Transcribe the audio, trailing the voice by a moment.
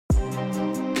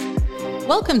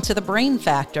Welcome to The Brain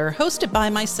Factor, hosted by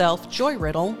myself, Joy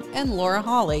Riddle, and Laura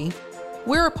Hawley.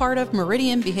 We're a part of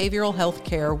Meridian Behavioral Health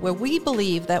Care, where we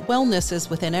believe that wellness is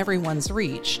within everyone's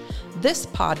reach. This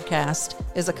podcast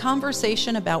is a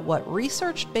conversation about what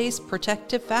research-based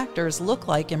protective factors look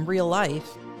like in real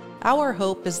life. Our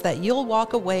hope is that you'll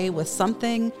walk away with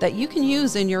something that you can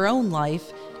use in your own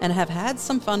life and have had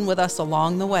some fun with us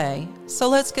along the way. So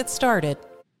let's get started.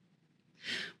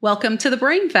 Welcome to The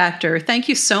Brain Factor. Thank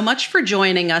you so much for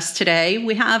joining us today.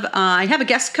 I have a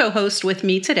guest co-host with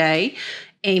me today,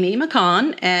 Amy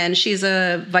McCon, and she's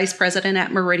a vice president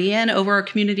at Meridian over our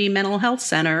community mental health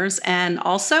centers. And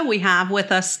also we have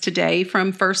with us today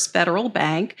from First Federal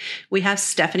Bank, we have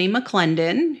Stephanie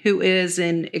McClendon, who is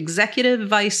an executive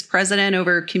vice president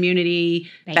over community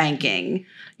banking.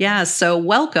 Yeah, so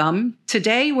welcome.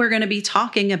 Today we're going to be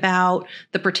talking about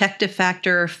the protective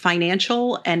factor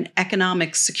financial and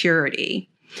economic security.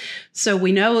 So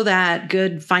we know that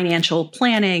good financial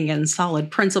planning and solid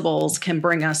principles can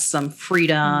bring us some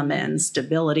freedom and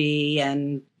stability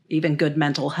and even good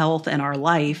mental health in our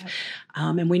life.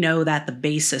 And we know that the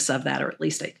basis of that, or at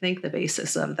least I think the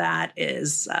basis of that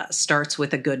is starts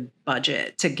with a good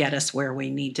budget to get us where we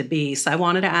need to be. So I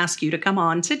wanted to ask you to come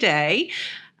on today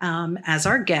as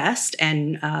our guest.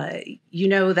 And you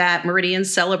know that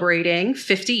Meridian's celebrating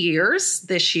 50 years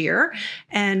this year.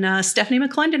 And Stephanie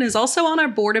McClendon is also on our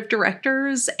board of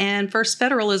directors, and First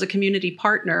Federal is a community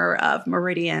partner of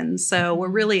Meridian. So we're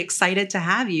really excited to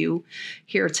have you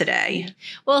here today.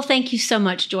 Well, thank you so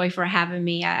much, Joy, for having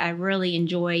me. I really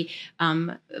enjoy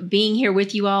being here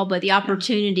with you all, but the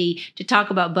opportunity to talk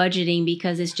about budgeting,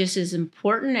 because it's just as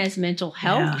important as mental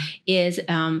health is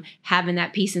having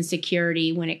that peace and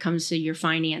security when it comes to your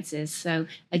finances. So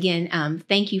again,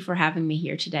 thank you for having me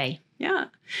here today. Yeah.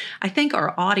 I think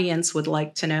our audience would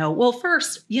like to know, well,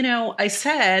 first, I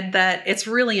said that it's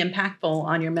really impactful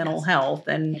on your mental health.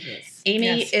 And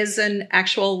Amy is an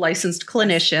actual licensed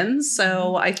clinician.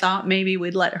 So I thought maybe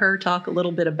we'd let her talk a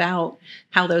little bit about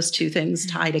how those two things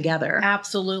tie together.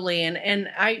 Absolutely. And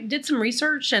I did some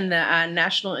research, and the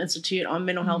National Institute on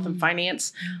Mental Health and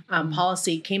Finance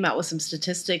policy came out with some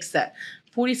statistics that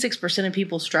 46% of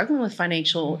people struggling with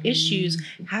financial issues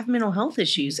have mental health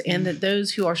issues, and that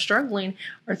those who are struggling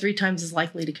are 3 times as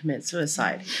likely to commit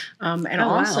suicide.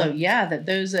 That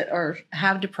those that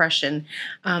have depression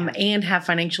and have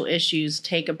financial issues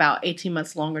take about 18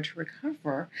 months longer to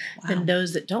recover than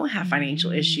those that don't have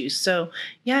financial issues. So,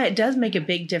 it does make a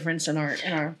big difference in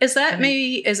our. Is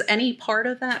any part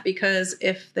of that because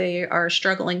if they are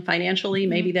struggling financially,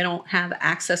 maybe they don't have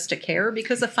access to care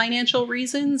because of financial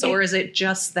reasons, or is it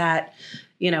just that,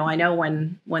 I know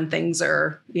when things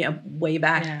are, way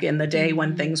back in the day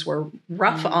when things were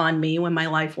rough on me, when my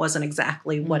life wasn't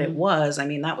exactly what it was. I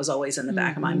mean, that was always in the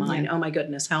back of my mind. Oh my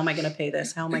goodness, how am I going to pay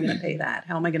this? How am I going to pay that?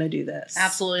 How am I going to do this?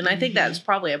 Absolutely. And I think that's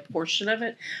probably a portion of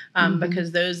it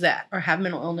because those that have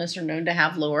mental illness are known to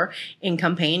have lower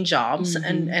income paying jobs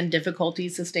and difficulty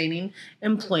sustaining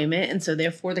employment. And so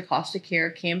therefore the cost of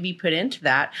care can be put into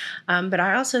that. But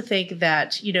I also think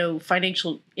that,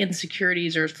 financial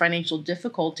insecurities or financial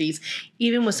difficulties,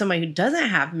 even with somebody who doesn't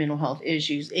have mental health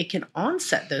issues, it can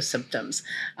onset those symptoms.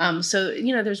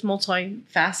 There's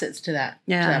multi-facets to that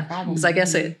problem. Because I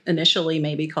guess it initially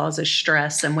maybe causes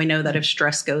stress. And we know that if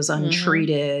stress goes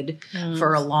untreated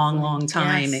for a long, long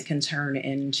time, it can turn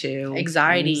into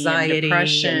anxiety and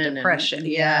depression.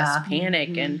 And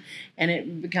panic. And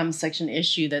it becomes such an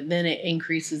issue that then it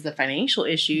increases the financial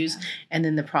issues. And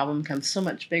then the problem becomes so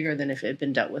much bigger than if it had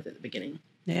been dealt with at the beginning.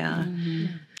 Yeah.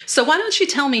 So why don't you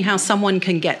tell me how someone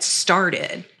can get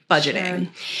started budgeting?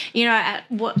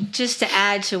 Sure. Just to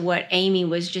add to what Amy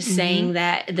was just saying,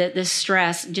 that the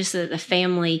stress, just the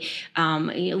family,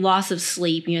 loss of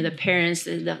sleep, the parents,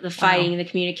 the fighting, the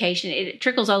communication, it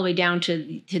trickles all the way down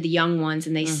to the young ones,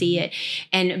 and they see it.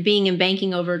 And being in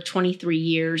banking over 23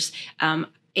 years,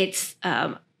 it's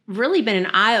really been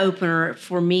an eye-opener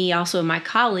for me, also my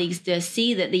colleagues, to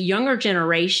see that the younger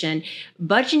generation,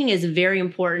 budgeting is very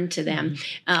important to them.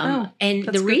 And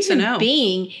the reason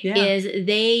being is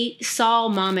they saw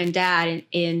mom and dad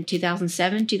in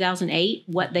 2007, 2008,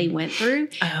 what they went through.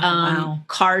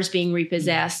 Cars being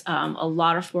repossessed, a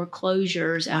lot of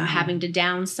foreclosures, having to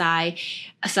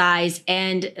downsize,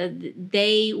 and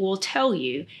they will tell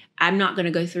you, I'm not going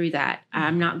to go through that.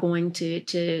 I'm not going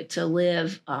to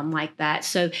live like that.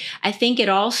 So I think it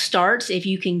all starts if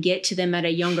you can get to them at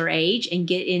a younger age and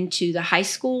get into the high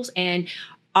schools and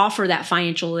offer that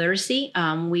financial literacy.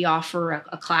 We offer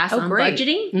a class on great.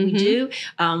 budgeting. We do.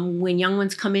 When young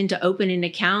ones come in to open an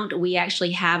account, we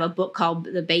actually have a book called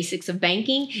The Basics of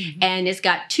Banking, and it's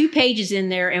got 2 pages in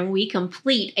there, and we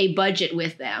complete a budget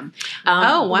with them.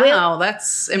 Oh, wow.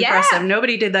 That's impressive. Yeah.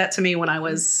 Nobody did that to me when I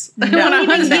was We'll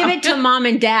even give it to mom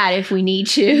and dad if we need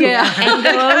to. Yeah. And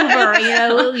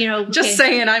go over, just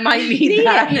saying I might need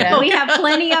that. Yeah. We have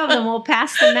plenty of them. We'll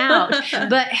pass them out.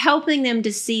 But helping them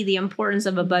to see the importance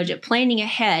of a budget, planning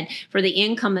ahead for the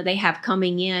income that they have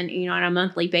coming in, on a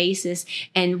monthly basis,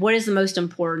 and what is the most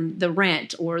important, the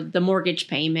rent or the mortgage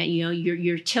payment, your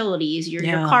utilities, your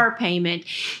car payment,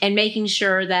 and making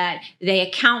sure that they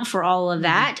account for all of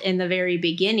that in the very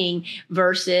beginning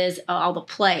versus all the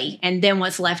play and then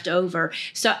what's left over.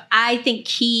 So I think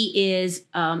key is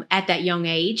at that young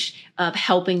age of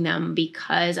helping them,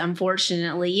 because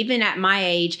unfortunately, even at my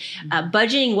age,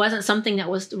 budgeting wasn't something that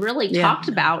was really talked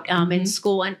about in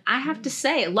school. And I have to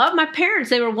say, I love my parents.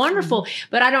 They were wonderful,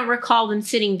 but I don't recall them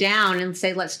sitting down and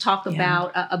say, let's talk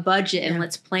about a budget and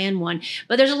let's plan one.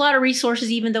 But there's a lot of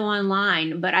resources, even though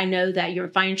online. But I know that your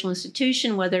financial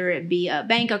institution, whether it be a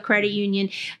bank, a credit union,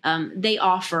 they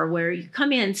offer where you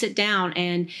come in, sit down,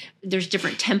 and there's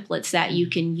different templates that you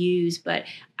can use. But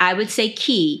I would say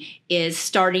key is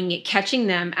catching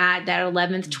them at that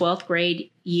 11th, 12th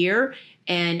grade year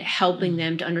and helping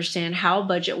them to understand how a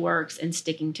budget works and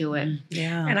sticking to it.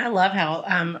 Yeah. And I love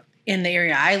how in the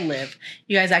area I live,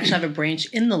 you guys actually have a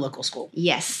branch in the local school.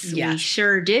 Yes, we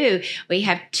sure do. We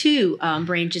have 2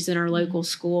 branches in our local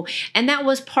school. And that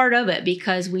was part of it,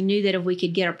 because we knew that if we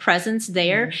could get a presence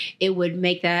there, it would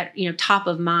make that, top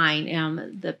of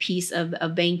mind, the piece of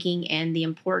banking and the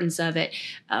importance of it.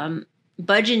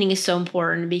 Budgeting is so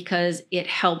important because it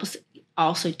helps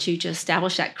also to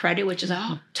establish that credit, which is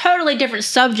a totally different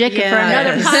subject for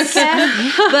another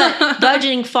podcast. But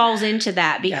budgeting falls into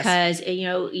that because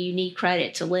you need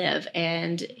credit to live,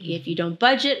 and if you don't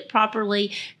budget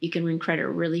properly, you can ruin credit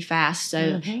really fast.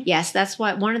 So yes, that's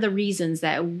one of the reasons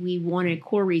that we wanted,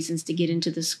 core reasons, to get into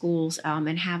the schools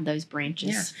and have those branches.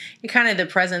 Yeah, and kind of the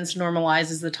presence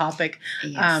normalizes the topic,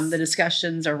 the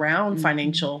discussions around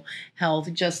financial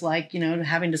health, just like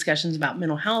having discussions about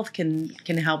mental health can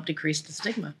help decrease the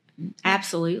stigma.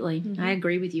 Absolutely. I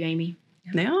agree with you, Amy.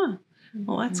 Yeah.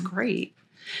 Well, that's great.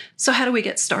 So how do we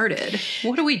get started?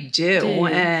 What do we do?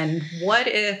 And what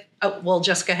if,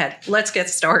 just go ahead. Let's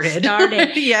get started.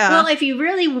 Yeah. Well, if you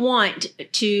really want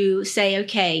to say,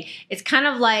 okay, it's kind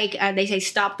of like they say,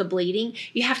 stop the bleeding.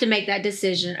 You have to make that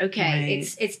decision. Okay,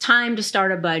 it's time to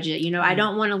start a budget. I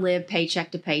don't want to live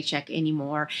paycheck to paycheck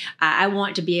anymore. I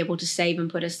want to be able to save and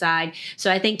put aside.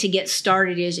 So I think to get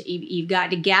started is you've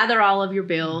got to gather all of your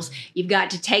bills. You've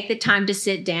got to take the time to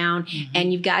sit down,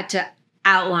 and you've got to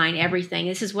outline everything.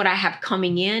 This is what I have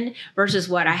coming in versus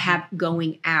what I have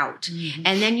going out.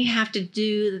 And then you have to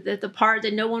do the part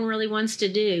that no one really wants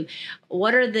to do.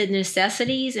 What are the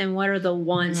necessities and what are the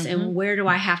wants, and where do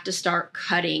I have to start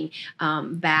cutting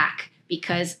back?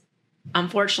 Because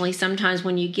unfortunately, sometimes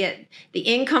when you get the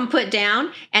income put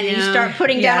down and then you start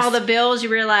putting down all the bills, you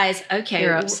realize, okay,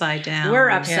 you're upside down.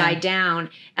 We're upside down.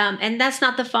 And that's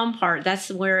not the fun part. That's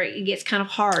where it gets kind of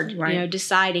hard,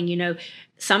 deciding,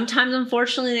 sometimes,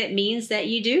 unfortunately, it means that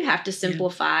you do have to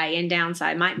simplify and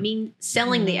downsize. It might mean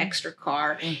selling the extra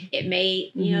car. It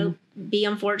may, be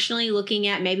unfortunately looking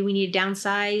at maybe we need to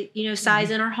downsize, size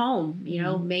in our home.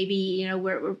 Maybe,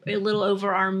 we're a little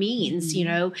over our means,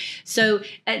 So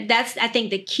that's, I think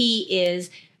the key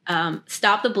is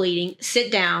stop the bleeding,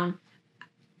 sit down,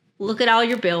 look at all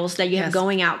your bills that you have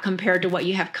going out compared to what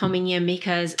you have coming in,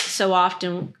 because so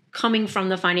often, coming from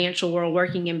the financial world,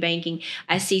 working in banking,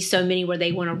 I see so many where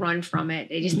they want to run from it.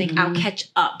 They just think, I'll catch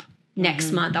up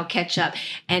next month. I'll catch up.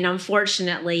 And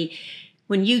unfortunately,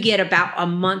 when you get about a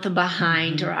month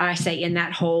behind, or I say in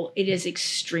that hole, it is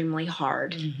extremely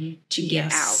hard to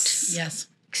get out. Yes.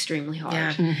 Extremely hard.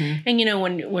 Yeah. And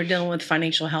when we're dealing with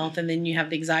financial health, and then you have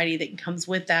the anxiety that comes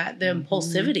with that, the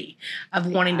impulsivity of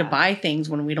wanting to buy things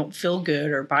when we don't feel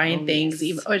good, or buying things,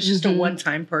 even, or it's just a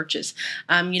one-time purchase.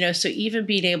 So even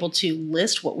being able to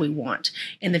list what we want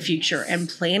in the future and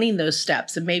planning those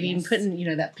steps, and maybe even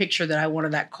putting, that picture that I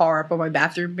wanted, that car, up on my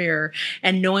bathroom mirror,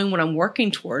 and knowing what I'm working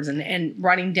towards, and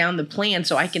writing down the plan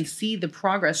so I can see the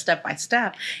progress step by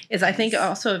step is, I think,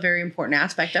 also a very important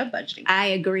aspect of budgeting. I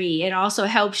agree. It also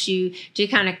helps you to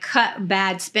kind of cut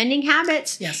bad spending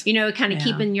habits. Yes. Kind of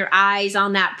keeping your eyes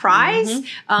on that prize.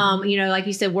 Like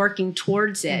you said, working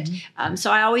towards it. So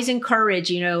I always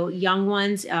encourage, young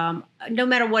ones, no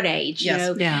matter what age,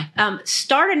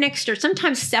 start an extra,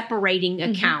 sometimes separating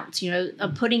accounts,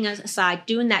 putting aside,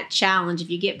 doing that challenge. If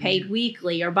you get paid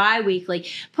weekly or bi-weekly,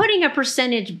 putting a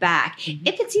percentage back.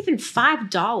 If it's even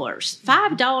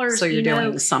 $5, so you're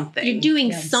doing something. You're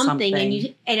doing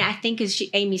something. And I think, as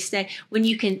Amy said, when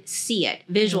you can see it,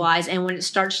 visualize, and when it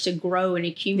starts to grow and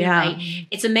accumulate,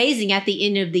 it's amazing at the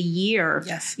end of the year,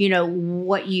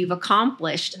 what you've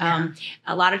accomplished.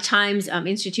 A lot of times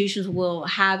institutions will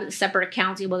have separate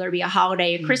accounts, whether it be a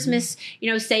holiday, a Christmas,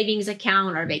 savings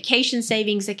account or a vacation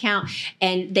savings account,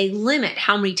 and they limit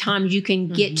how many times you can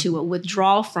get to it,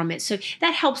 withdraw from it. So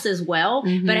that helps as well.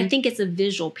 But I think it's a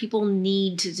visual. People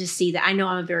need to see that. I know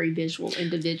I'm a very visual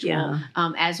individual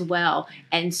as well.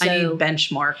 And so I need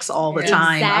benchmarks all the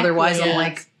time. Otherwise I'm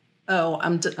like, oh,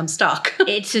 I'm stuck.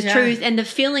 It's the truth. And the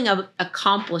feeling of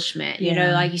accomplishment,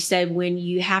 like you said, when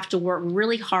you have to work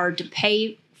really hard to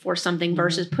pay for something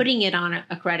versus putting it on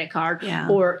a credit card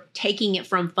or taking it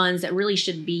from funds that really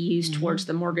should be used towards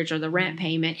the mortgage or the rent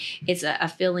payment. It's a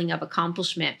feeling of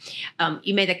accomplishment.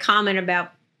 You made the comment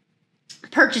about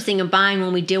purchasing and buying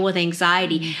when we deal with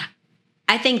anxiety.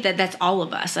 I think that that's all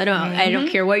of us. I don't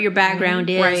care what your background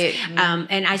is. Right.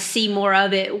 And I see more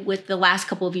of it with the last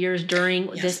couple of years during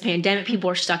this pandemic. People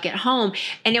are stuck at home,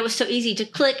 and it was so easy to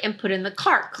click and put in the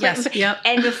cart.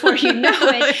 And before you know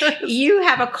it, you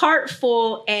have a cart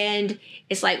full, and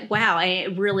it's like, wow. And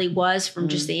it really was from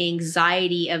just the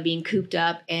anxiety of being cooped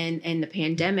up and the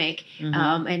pandemic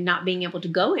and not being able to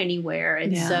go anywhere.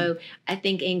 And so I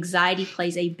think anxiety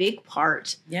plays a big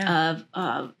part of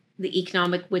the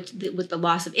economic, with the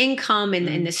loss of income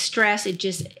and the stress. It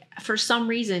just, for some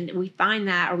reason, we find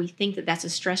that, or we think that that's a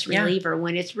stress reliever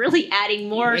when it's really adding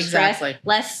more stress,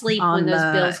 less sleep when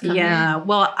those bills come in.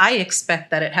 Well, I expect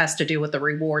that it has to do with the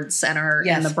reward center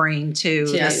in the brain too.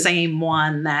 The same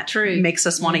one that makes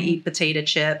us want to eat potato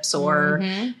chips or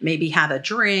maybe have a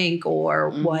drink,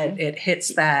 or what it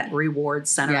hits that reward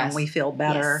center and we feel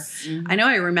better. I know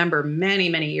I remember many,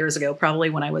 many years ago,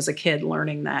 probably when I was a kid,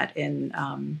 learning that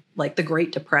in like the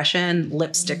Great Depression,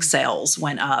 lipstick sales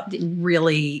went up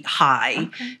really high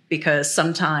because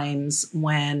sometimes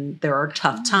when there are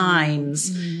tough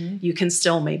times, you can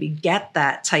still maybe get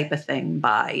that type of thing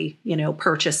by,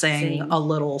 purchasing a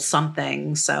little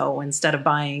something. So instead of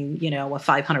buying, a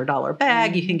 $500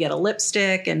 bag, you can get a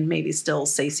lipstick and maybe still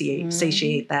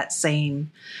satiate that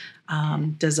same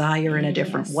desire in a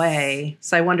different way.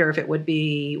 So I wonder if it would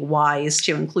be wise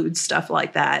to include stuff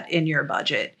like that in your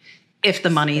budget. If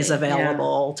the money is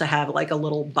available to have like a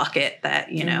little bucket that,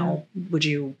 would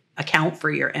you account for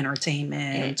your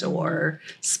entertainment or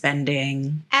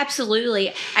spending?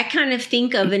 Absolutely. I kind of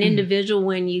think of an individual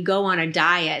when you go on a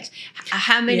diet.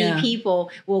 How many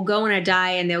people will go on a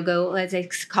diet and they'll go,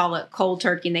 let's call it cold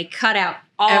turkey, and they cut out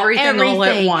everything all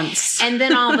at once. And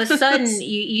then all of a sudden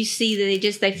you see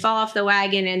that they fall off the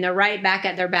wagon and they're right back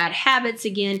at their bad habits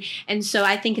again. And so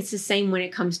I think it's the same when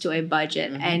it comes to a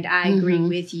budget. And I agree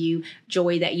with you,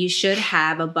 Joy, that you should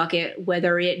have a bucket,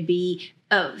 whether it be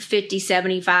 $50,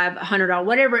 $75, $100,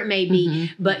 whatever it may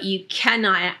be, but you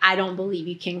cannot, I don't believe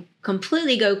you can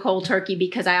completely go cold turkey,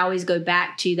 because I always go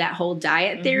back to that whole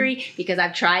diet theory, because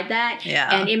I've tried that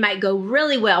and it might go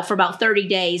really well for about 30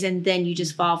 days and then you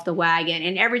just fall off the wagon,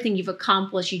 and everything you've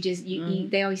accomplished, you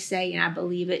they always say, and I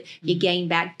believe it, you gain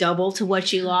back double to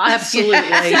what you lost. Absolutely.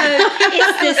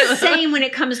 So it's the same when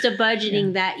it comes to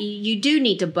budgeting, that you do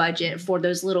need to budget for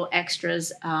those little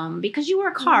extras because you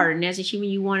work hard, and as a human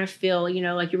you want to feel,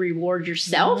 like you reward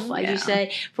yourself, like you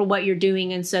said, for what you're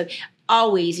doing. And so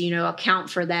always,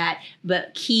 account for that.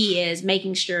 But key is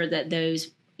making sure that those,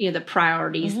 the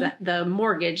priorities, the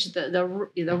mortgage,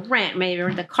 the rent, maybe,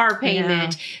 or the car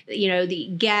payment,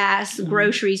 the gas,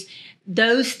 groceries,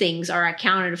 those things are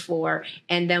accounted for.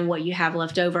 And then what you have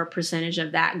left over, a percentage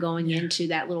of that going into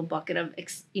that little bucket of,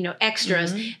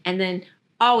 extras. And then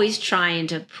always trying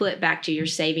to put back to your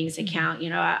savings account.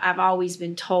 I've always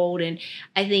been told, and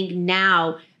I think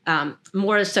now,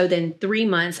 more so than 3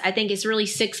 months, I think it's really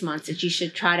 6 months that you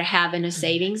should try to have in a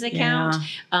savings account.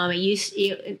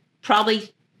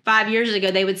 Probably 5 years ago,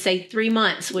 they would say 3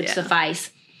 months would suffice.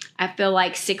 I feel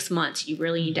like 6 months you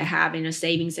really need to have in a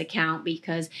savings account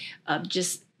because of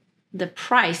just the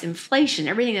price, inflation,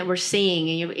 everything that we're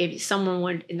seeing. And if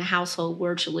someone in the household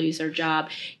were to lose their job,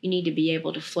 you need to be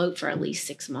able to float for at least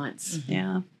 6 months.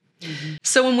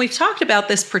 So when we've talked about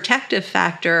this protective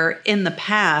factor in the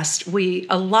past,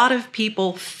 a lot of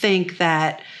people think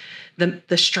that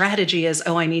the strategy is,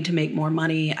 I need to make more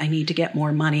money. I need to get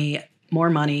more money.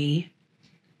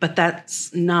 but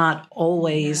that's not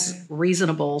always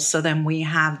reasonable. So then we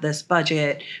have this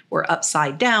budget, we're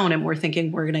upside down and we're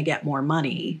thinking we're going to get more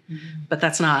money, but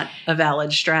that's not a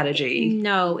valid strategy.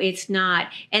 No, it's not.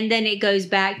 And then it goes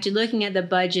back to looking at the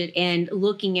budget and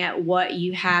looking at what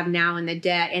you have now in the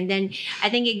debt. And then I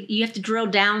think you have to drill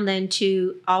down then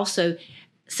to also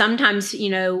sometimes,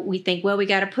 we think, well, we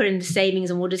got to put in the savings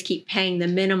and we'll just keep paying the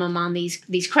minimum on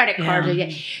these credit cards. Yeah.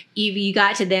 You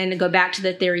got to then go back to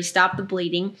the theory, stop the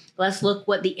bleeding. Let's look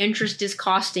what the interest is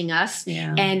costing us.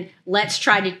 Yeah. And let's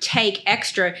try to take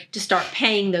extra to start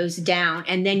paying those down.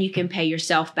 And then you can pay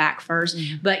yourself back first.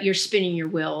 But you're spinning your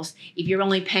wheels. If you're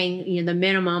only paying the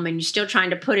minimum and you're still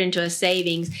trying to put into a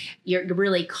savings, you're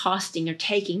really costing or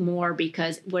taking more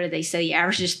because what do they say? The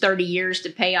average is 30 years to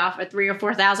pay off a $3,000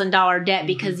 or $4,000 debt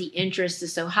because the interest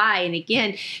is so high. And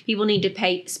again, people need to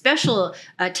pay special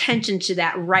attention to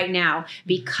that right now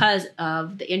because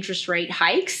of the interest rate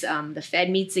hikes. The Fed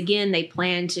meets again. They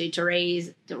plan to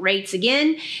raise the rates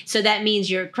again. So that means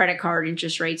your credit card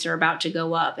interest rates are about to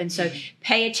go up. And so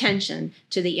pay attention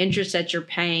to the interest that you're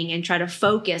paying and try to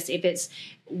focus if it's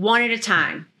one at a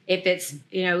time. If it's,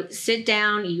 sit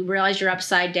down, you realize you're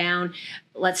upside down,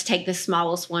 let's take the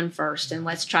smallest one first and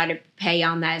let's try to pay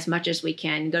on that as much as we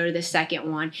can. Go to the second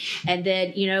one. And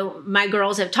then, my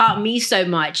girls have taught me so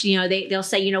much. They'll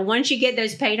say, once you get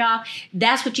those paid off,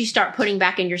 that's what you start putting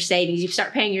back in your savings. You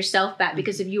start paying yourself back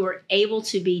because if you are able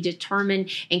to be determined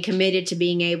and committed to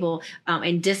being able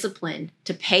and disciplined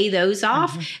to pay those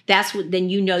off, that's what, then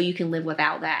you can live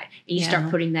without that. And you start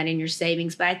putting that in your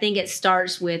savings. But I think it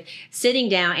starts with sitting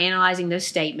down, analyzing those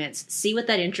statements, see what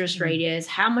that interest rate is,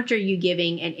 how much are you giving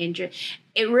and interest.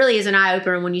 It really is an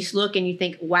eye-opener when you look and you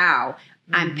think, wow,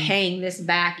 I'm paying this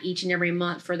back each and every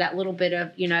month for that little bit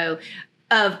of,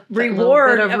 of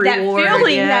reward, of that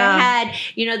feeling that I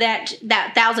had,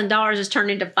 that $1,000 has turned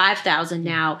into $5,000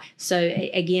 now. So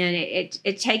again,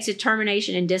 it takes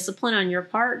determination and discipline on your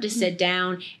part to sit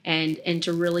down and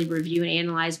to really review and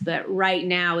analyze. But right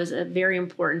now is a very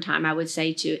important time, I would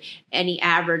say, to any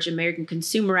average American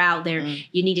consumer out there.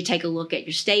 You need to take a look at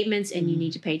your statements and you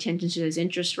need to pay attention to those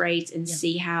interest rates and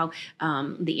see how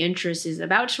the interest is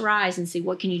about to rise and see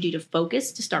what can you do to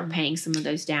focus to start paying some of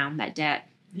those down, that debt.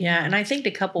 Yeah, and I think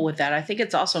to couple with that, I think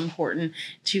it's also important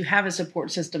to have a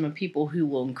support system of people who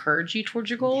will encourage you towards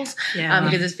your goals.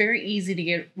 Because it's very easy to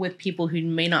get with people who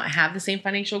may not have the same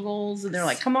financial goals. And they're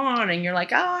like, come on. And you're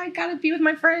like, oh, I got to be with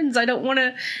my friends. I don't want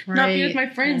to not be with my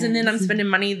friends. And then I'm spending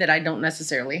money that I don't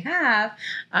necessarily have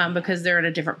because they're in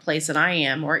a different place than I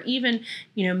am. Or even,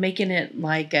 making it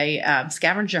like a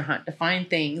scavenger hunt to find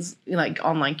things like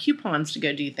online coupons to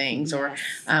go do things or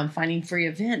finding free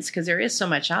events because there is so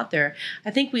much out there.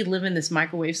 I think we live in this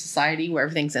microwave society where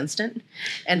everything's instant.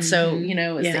 And so,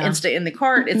 it's the instant in the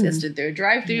cart, it's instant through a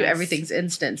drive-through, everything's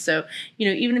instant. So,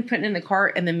 even putting in the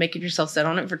cart and then making yourself sit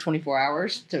on it for 24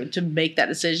 hours to make that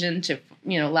decision to,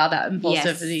 allow that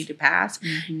impulsivity to pass.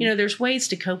 There's ways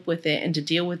to cope with it and to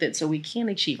deal with it so we can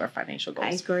achieve our financial goals.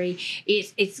 I agree.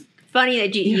 It's funny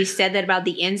that you said that about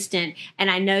the instant,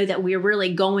 and I know that we're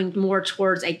really going more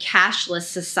towards a cashless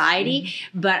society,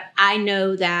 but I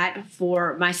know that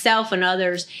for myself and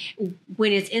others,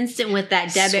 when it's instant with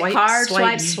that debit card,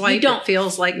 swipe, it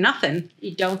feels like nothing.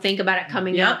 You don't think about it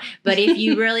coming up, but if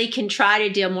you really can try to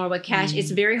deal more with cash,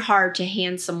 it's very hard to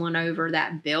hand someone over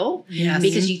that bill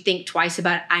because you think twice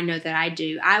about it. I know that I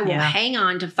do. I will hang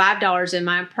on to $5 in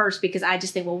my purse because I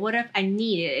just think, well, what if I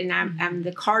need it and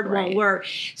the card won't work?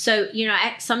 So,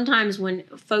 sometimes when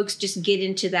folks just get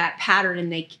into that pattern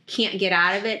and they can't get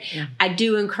out of it, I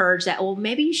do encourage that, well,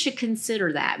 maybe you should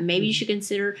consider that. Maybe you should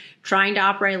consider trying to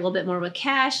operate a little bit more with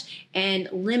cash and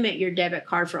limit your debit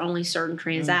card for only certain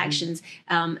transactions.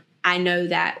 I know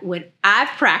that when I've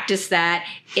practiced that,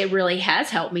 it really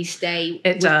has helped me stay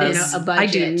within a budget. I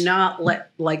do not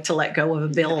like to let go of a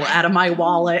bill out of my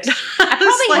wallet. I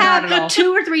probably have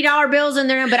 $2 or $3 bills in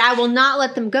there, but I will not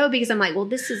let them go because I'm like, well,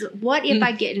 this is what if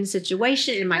I get in a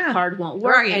situation and my card won't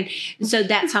work? And so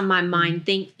that's how my mind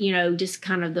thinks, just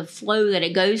kind of the flow that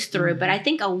it goes through. But I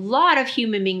think a lot of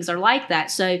human beings are like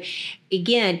that. So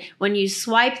again, when you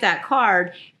swipe that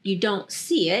card, you don't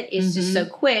see it. It's just so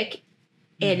quick.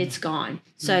 And it's gone.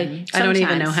 So I don't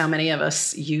even know how many of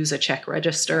us use a check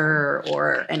register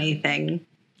or anything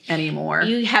anymore.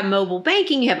 You have mobile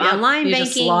banking, you have online banking. You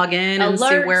just log in and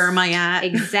see where am I at.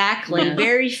 Exactly.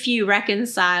 Very few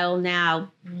reconcile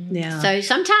now. So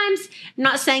sometimes, I'm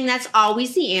not saying that's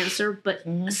always the answer, but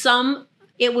some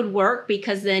it would work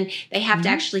because then they have to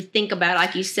actually think about it,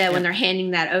 like you said, when they're handing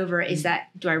that over, is that,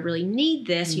 do I really need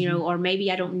this? Or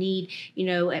maybe I don't need,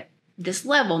 this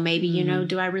level, maybe,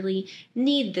 do I really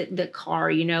need the car,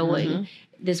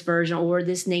 this version or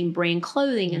this name brand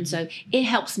clothing. And so it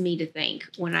helps me to think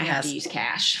when I have to use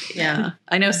cash. Yeah.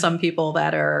 I know some people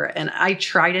that are, and I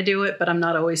try to do it, but I'm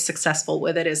not always successful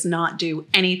with it, is not do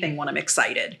anything when I'm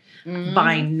excited.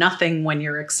 Buy nothing when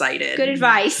you're excited. Good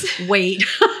advice. Wait.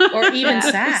 Or even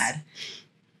sad.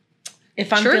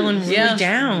 If I'm feeling really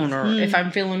down, or if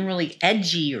I'm feeling really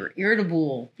edgy or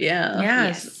irritable. Yeah.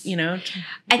 Yes. You know,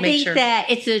 I think that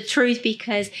it's the truth,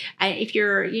 because if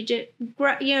you're just,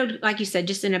 you know, like you said,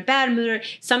 just in a bad mood,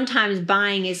 sometimes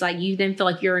buying is like, you then feel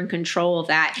like you're in control of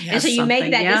that. Yes, and so you make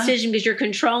that decision because you're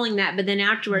controlling that. But then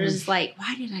afterwards, it's like,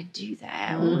 why did I do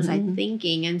that? What was I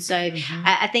thinking? And so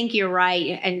I think you're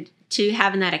right. And to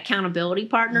having that accountability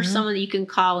partner, someone that you can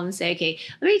call and say, okay,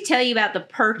 let me tell you about the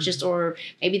purchase or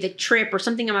maybe the trip or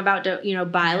something I'm about to, you know,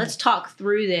 buy. Let's talk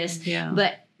through this. Yeah.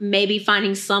 But maybe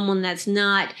finding someone that's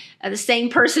not the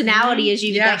same personality as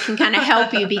you that can kind of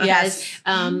help you, because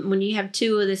when you have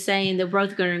two of the same, they're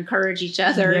both going to encourage each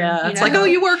other. Yeah, it's like, oh,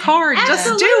 you work hard, just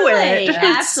do it.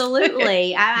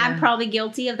 Absolutely. I'm probably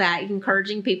guilty of that,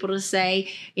 encouraging people to say,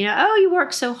 you know, oh, you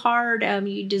work so hard,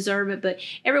 you deserve it. But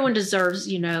everyone deserves,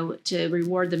 you know, to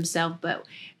reward themselves. But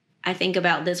I think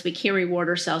about this, we can't reward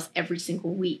ourselves every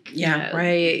single week.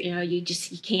 Right. You know, you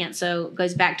can't. So it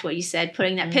goes back to what you said,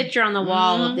 putting that picture on the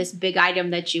wall of this big item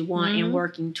that you want and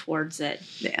working towards it.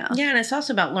 Yeah. Yeah. And it's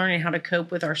also about learning how to cope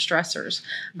with our stressors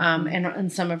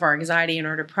and some of our anxiety and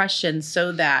our depression,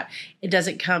 so that it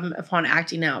doesn't come upon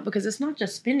acting out, because it's not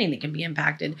just spending that can be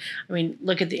impacted. I mean,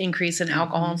 look at the increase in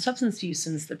alcohol and substance use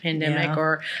since the pandemic,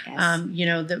 or, you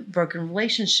know, the broken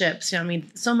relationships. You know, I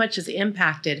mean, so much is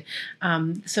impacted.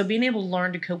 So being able to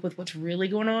learn to cope with what's really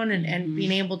going on, and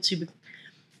being able to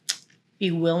be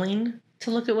willing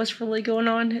to look at what's really going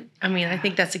on. I mean, I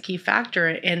think that's a key factor,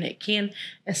 and it can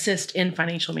assist in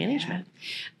financial management.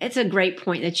 Yeah. It's a great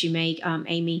point that you make,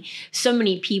 Amy. So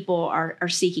many people are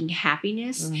seeking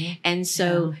happiness. And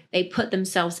so they put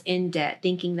themselves in debt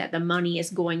thinking that the money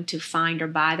is going to find or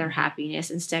buy their happiness,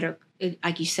 instead of,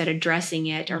 like you said, addressing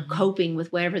it or coping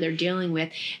with whatever they're dealing with.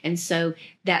 And so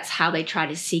that's how they try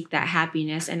to seek that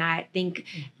happiness. And I think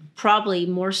probably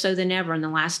more so than ever in the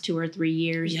last 2 or 3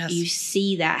 years, you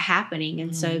see that happening.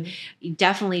 And so you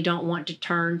definitely don't want to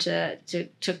turn to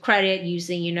credit,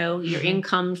 using, you know, your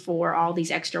income for all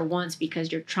these extra wants,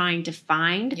 because you're trying to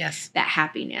find that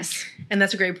happiness. And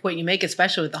that's a great point you make,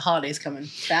 especially with the holidays coming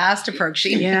fast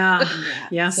approaching.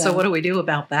 So what do we do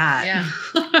about that?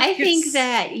 I think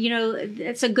that, you know,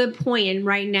 it's a good point. And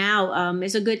right now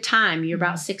is a good time. You're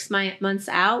about 6 months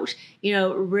out, you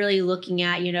know, really looking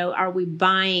at, you know, are we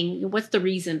buying, what's the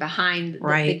reason behind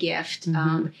the gift?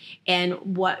 And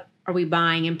what are we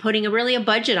buying, and putting a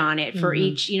budget on it for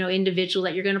each, you know, individual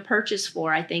that you're going to purchase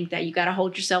for. I think that you got to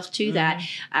hold yourself to that.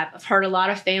 I've heard a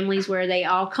lot of families where they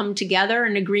all come together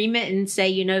in agreement and say,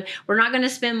 you know, we're not going to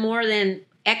spend more than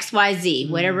XYZ,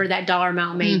 whatever that dollar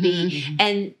amount may be.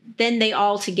 And then they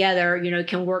all together, you know,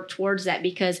 can work towards that,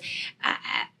 because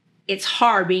it's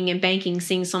hard being in banking,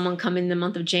 seeing someone come in the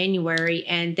month of January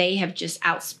and they have just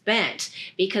outspent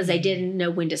because they didn't know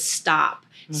when to stop.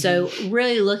 So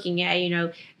really looking at, you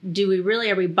know,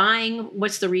 are we buying?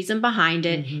 What's the reason behind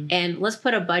it? And let's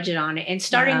put a budget on it. And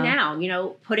starting now, you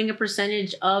know, putting a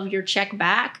percentage of your check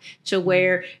back to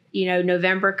where, you know,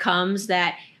 November comes,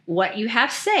 that what you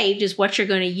have saved is what you're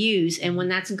going to use. And when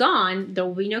that's gone, there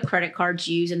will be no credit cards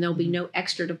used and there'll be no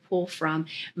extra to pull from.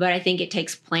 But I think it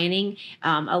takes planning.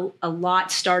 A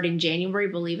lot start in January,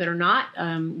 believe it or not.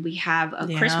 We have a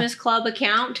Christmas Club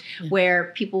account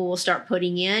where people will start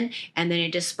putting in, and then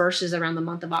it disperses around the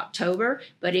month of October.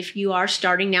 But if you are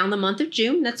starting now in the month of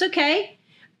June, that's okay.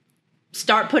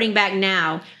 Start putting back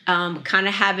now. Kind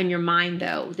of have in your mind,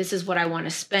 though, this is what I want to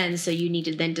spend. So you need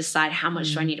to then decide, how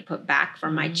much do I need to put back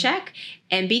from my check,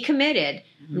 and be committed.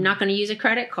 I'm not going to use a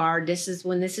credit card.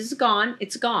 When this is gone,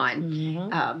 it's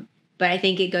gone. But I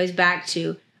think it goes back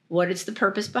to, what is the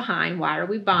purpose behind? Why are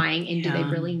we buying? And do they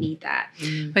really need that?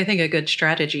 I think a good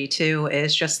strategy, too,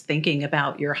 is just thinking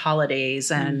about your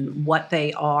holidays and what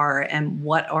they are, and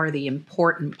what are the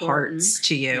important parts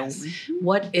to you.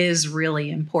 What is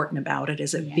really important about it?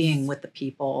 Is it being with the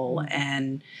people,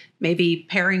 and maybe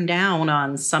paring down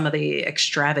on some of the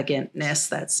extravagantness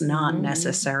that's not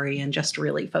necessary, and just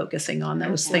really focusing on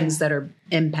those things that are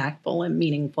impactful and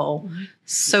meaningful.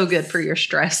 So good for your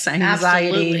stress,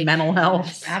 anxiety, mental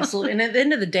health. Absolutely. And at the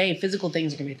end of the day, physical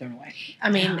things are going to be thrown away.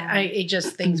 I mean,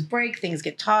 things break, things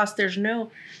get tossed. There's no,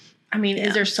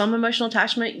 is there some emotional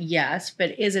attachment? Yes.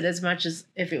 But is it as much as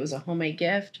if it was a homemade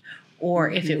gift or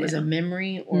if it was a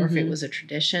memory, or if it was a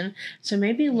tradition. So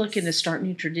maybe looking to start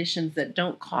new traditions that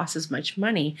don't cost as much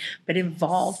money, but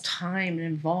involve time and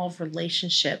involve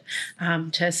relationship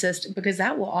to assist, because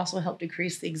that will also help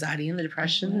decrease the anxiety and the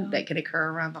depression that could occur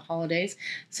around the holidays.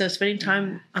 So spending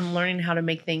time on learning how to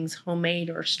make things homemade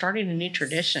or starting a new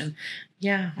tradition.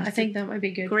 Yeah, I think that might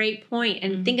be good. Great point.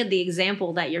 And think of the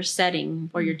example that you're setting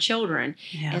for your children.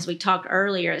 As we talked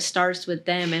earlier, it starts with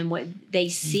them and what they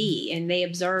see and they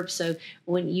observe. So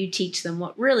when you teach them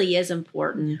what really is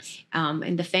important,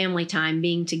 and the family time,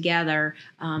 being together,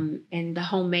 and the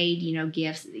homemade,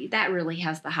 gifts, that really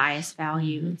has the highest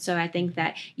value. And so I think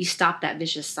that you stop that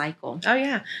vicious cycle. Oh,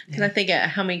 yeah. Because I think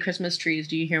how many Christmas trees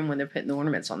do you hear when they're putting the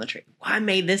ornaments on the tree? Well, I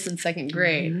made this in second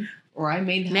grade. Or I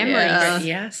made memories.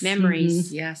 Yes.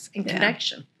 Memories. Yes. And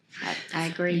connection. I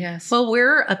agree. Yes. Well,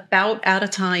 we're about out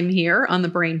of time here on the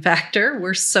Brain Factor.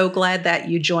 We're so glad that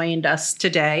you joined us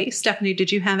today. Stephanie, did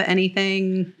you have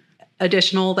anything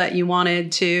additional that you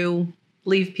wanted to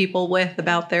leave people with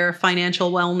about their financial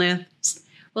wellness?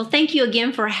 Well, thank you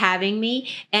again for having me.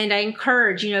 And I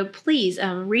encourage, please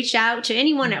reach out to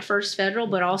anyone at First Federal,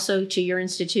 but also to your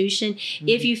institution.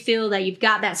 If you feel that you've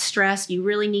got that stress, you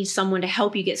really need someone to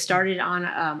help you get started on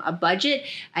a budget.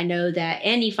 I know that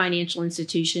any financial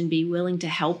institution be willing to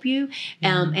help you.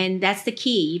 And that's the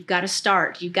key. You've got to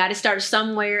start. You've got to start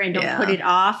somewhere and don't put it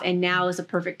off. And now is a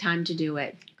perfect time to do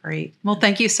it. Great. Well,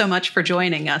 thank you so much for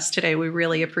joining us today. We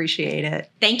really appreciate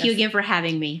it. Thank you again for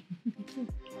having me.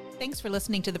 Thanks for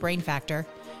listening to The Brain Factor.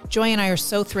 Joy and I are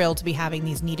so thrilled to be having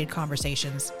these needed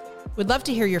conversations. We'd love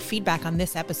to hear your feedback on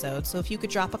this episode, so if you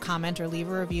could drop a comment or leave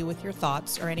a review with your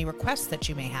thoughts or any requests that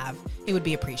you may have, it would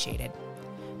be appreciated.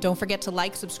 Don't forget to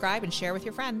like, subscribe, and share with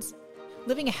your friends.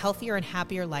 Living a healthier and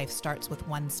happier life starts with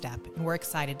one step, and we're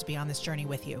excited to be on this journey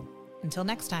with you. Until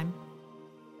next time.